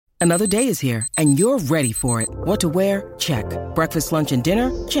Another day is here, and you're ready for it. What to wear? Check. Breakfast, lunch, and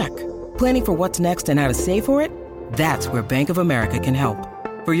dinner? Check. Planning for what's next and how to save for it? That's where Bank of America can help.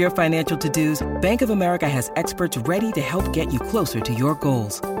 For your financial to-dos, Bank of America has experts ready to help get you closer to your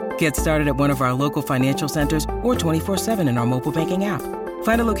goals. Get started at one of our local financial centers or 24/7 in our mobile banking app.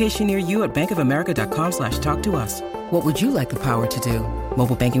 Find a location near you at bankofamerica.com/talktous. What would you like the power to do?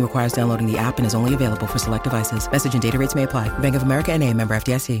 Mobile banking requires downloading the app and is only available for select devices. Message and data rates may apply. Bank of America N.A., member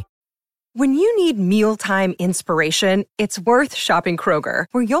FDIC. When you need mealtime inspiration, it's worth shopping Kroger,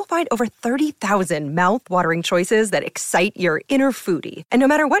 where you'll find over 30,000 mouth-watering choices that excite your inner foodie. And no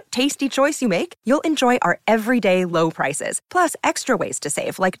matter what tasty choice you make, you'll enjoy our everyday low prices, plus extra ways to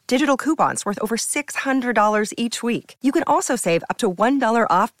save, like digital coupons worth over $600 each week. You can also save up to $1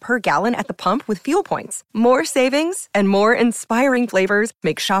 off per gallon at the pump with fuel points. More savings and more inspiring flavors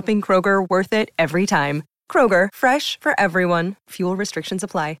make shopping Kroger worth it every time. Kroger, fresh for everyone. Fuel restrictions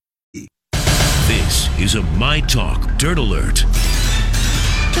apply. This is a My Talk Dirt Alert.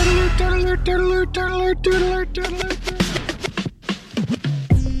 Dirt alert, dirt alert, dirt alert, dirt alert, dirt alert, dirt alert.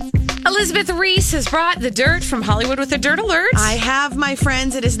 Elizabeth Reese has brought the dirt from Hollywood with a Dirt Alert. I have, my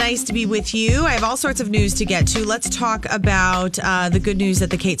friends. It is nice to be with you. I have all sorts of news to get to. Let's talk about the good news that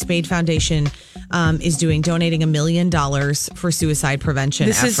the Kate Spade Foundation is donating $1 million for suicide prevention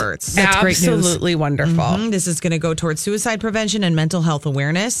efforts. That's great news. Absolutely wonderful. Mm-hmm. This is going to go towards suicide prevention and mental health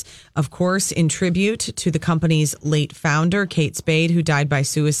awareness, of course, in tribute to the company's late founder, Kate Spade, who died by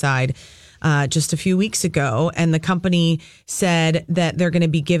suicide just a few weeks ago. And the company said that they're going to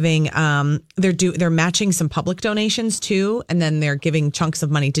be giving, they're matching some public donations too, and then they're giving chunks of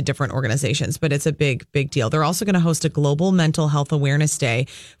money to different organizations. But it's a big deal. They're also going to host a global mental health awareness day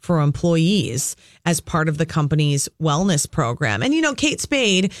for employees as part of the company's wellness program. And, you know, Kate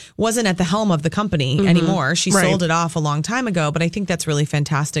Spade wasn't at the helm of the company anymore. She sold it off a long time ago. But I think that's really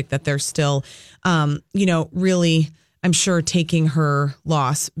fantastic that they're still, really, I'm sure, taking her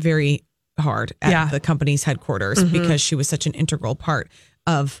loss very hard at the company's headquarters because she was such an integral part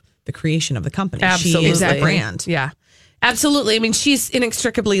of the creation of the company. Absolutely. She is that brand. Yeah. Absolutely. I mean, she's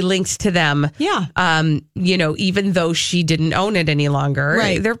inextricably linked to them. Yeah. Even though she didn't own it any longer.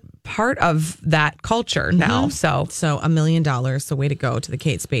 Right. They're part of that culture now. So $1 million. So way to go to the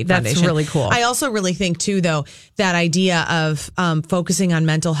Kate Spade Foundation. That's really cool. I also really think too, though, that idea of focusing on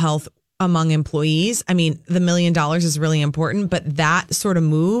mental health among employees. I mean, the $1 million is really important, but that sort of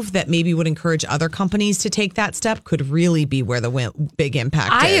move that maybe would encourage other companies to take that step could really be where the big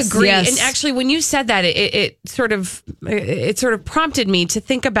impact is. I agree. Yes. And actually, when you said that, it sort of prompted me to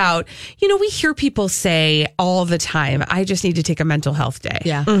think about, we hear people say all the time, I just need to take a mental health day.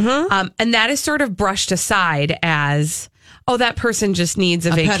 Yeah. And that is sort of brushed aside as, oh, that person just needs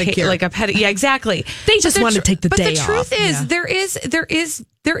a vacation, like a pedicure. Yeah, exactly. They just want to take the day off. But the truth is,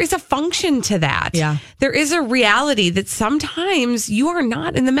 there is a function to that. Yeah. There is a reality that sometimes you are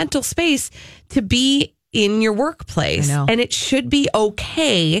not in the mental space to be in your workplace. I know. And it should be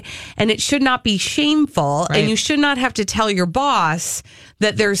okay. And it should not be shameful. Right. And you should not have to tell your boss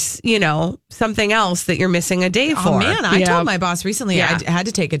that there's, something else that you're missing a day for. Oh, man. I told my boss recently I had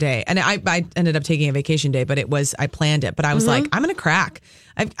to take a day. And I ended up taking a vacation day, but I planned it. But I was like, I'm going to crack.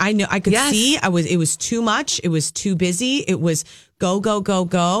 I know I could see it was too much. It was too busy. It was go, go, go,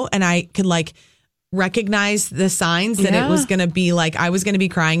 go. And I could recognize the signs that it was going to be I was going to be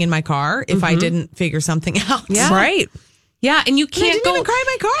crying in my car if I didn't figure something out. Yeah. Right. Yeah, and you can't even cry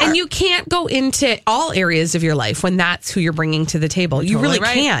in my car. And you can't go into all areas of your life when that's who you're bringing to the table. You really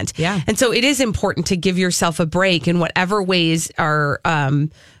can't. Yeah. And so it is important to give yourself a break in whatever ways are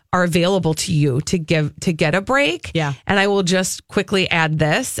available to you to get a break. Yeah. And I will just quickly add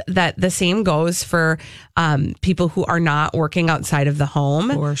that the same goes for people who are not working outside of the home.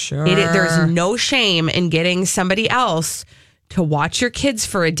 For sure. There's no shame in getting somebody else to watch your kids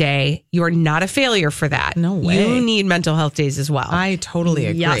for a day. You are not a failure for that. No way. You need mental health days as well. I totally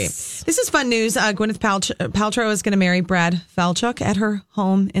agree. Yes. This is fun news. Gwyneth Paltrow is going to marry Brad Falchuk at her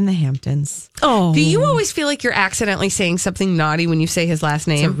home in the Hamptons. Oh. Do you always feel like you're accidentally saying something naughty when you say his last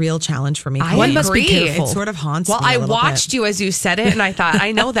name? It's a real challenge for me. One must be careful. It sort of haunts me. Well, I watched you as you said it, and I thought,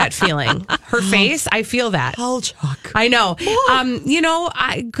 I know that feeling. Her face, I feel that. Falchuk. I know.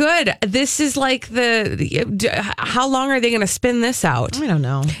 Good. This is like how long are they going to spin this out? I don't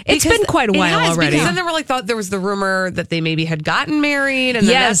know. It's been quite a while already. Because then there were there was the rumor that they maybe had gotten married, and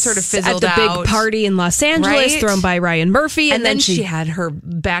then that sort of fizzled out. At the big party in Los Angeles, thrown by Ryan Murphy, and then she had her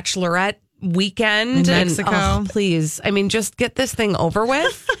bachelorette weekend in Mexico. Please, I mean, just get this thing over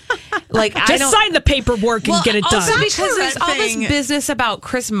with. Like, I Just don't sign the paperwork and get it done. Also because there's all this thing. business about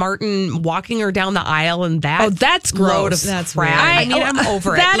Chris Martin walking her down the aisle and that. Oh, that's load gross. of That's crap. weird. I mean, I'm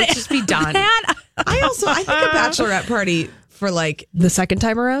over it. Let's just be done. I think a bachelorette party for like The second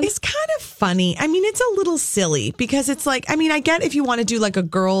time around? it's kind of funny. I mean, it's a little silly because it's like, I mean, I get if you want to do like a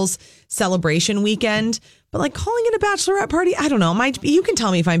girls' celebration weekend, but like calling it a bachelorette party, I don't know. You can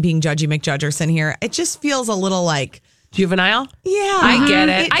tell me if I'm being Judgy McJudgerson here. It just feels a little like Juvenile? Yeah. I get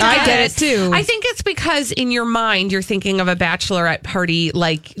it. I get it too. I think it's because in your mind you're thinking of a bachelorette party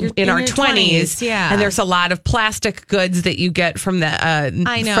like in our your 20s. yeah. And there's a lot of plastic goods that you get from the I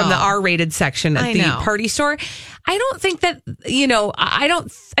know. from the R-rated section at I the know. party store. I don't think that,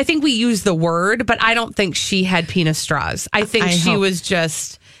 I think we use the word, but I don't think she had penis straws. I think she was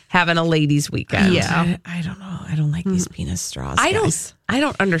just having a ladies' weekend. Yeah. I don't know. I don't like these penis straws. I guys.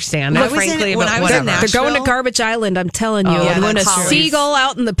 don't understand When it, I was in- frankly, when but I was in whatever. They're going to Nashville? Garbage Island, I'm telling you. yeah, and when a that's true. seagull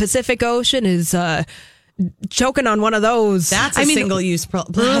out in the Pacific Ocean is choking on one of those. That's a single-use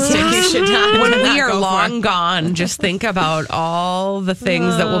plastic. You should not. When not we are go for. long gone, just think about all the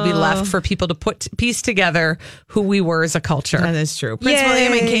things that will be left for people to piece together who we were as a culture. That is true. Prince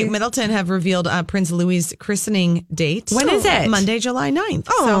William and Kate Middleton have revealed Prince Louis' christening date. When is it? Monday, July 9th.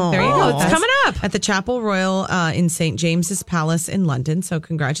 So there you go. it's That's coming up. At the Chapel Royal in St. James's Palace in London. So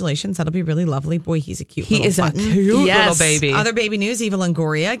congratulations. That'll be really lovely. Boy, he's a cute He little is a button. cute Yes. little baby. Other baby news, Eva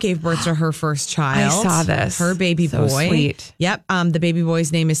Longoria gave birth to her first child. I saw this. Her baby So boy. sweet. Yep. The baby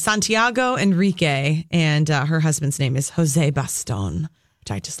boy's name is Santiago Enrique, and her husband's name is Jose Baston,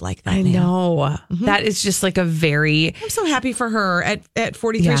 which I just like that I name. know. That is just like a very... I'm so happy for her at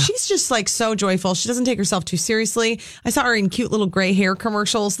 43. Yeah. She's just like so joyful. She doesn't take herself too seriously. I saw her in cute little gray hair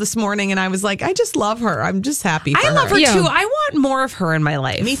commercials this morning, and I was like, I just love her. I'm just happy for I love her Yeah. too. I want more of her in my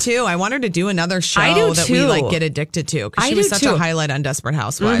life. Me too. I want her to do another show I do that we too. like get addicted to because I she was do such too. a highlight on Desperate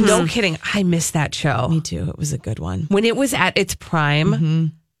Housewives. No kidding. I miss that show. Me too. It was a good one. When it was at its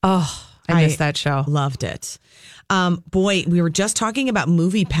prime, I miss that show. Loved it. Boy, we were just talking about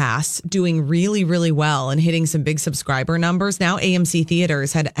MoviePass doing really, really well and hitting some big subscriber numbers. Now AMC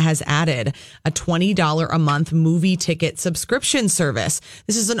Theaters has added a $20 a month movie ticket subscription service.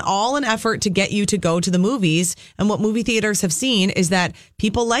 This is an effort to get you to go to the movies. And what movie theaters have seen is that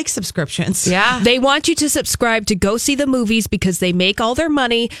people like subscriptions. Yeah. They want you to subscribe to go see the movies because they make all their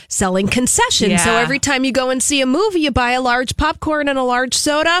money selling concessions. Yeah. So every time you go and see a movie, you buy a large popcorn and a large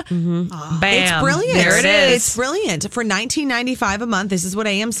soda. Bam. It's brilliant. There it is. It's brilliant. For $19.95 a month, this is what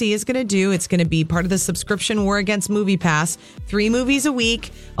AMC is going to do. It's going to be part of the subscription war against MoviePass. 3 movies a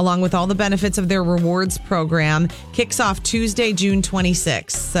week, along with all the benefits of their rewards program. Kicks off Tuesday, June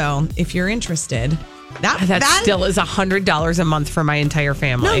 26th. So if you're interested, That still is $100 a month for my entire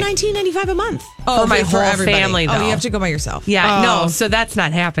family. no, $19.95 a month. For my whole everybody. family, Oh, though. you have to go by yourself. Yeah, no, so that's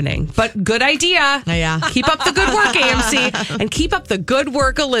not happening. But good idea. Yeah. Keep up the good work, AMC, and keep up the good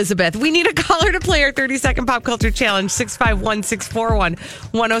work, Elizabeth. We need a caller to play our 30-second pop culture challenge,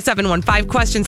 651-641-1071. 5 questions.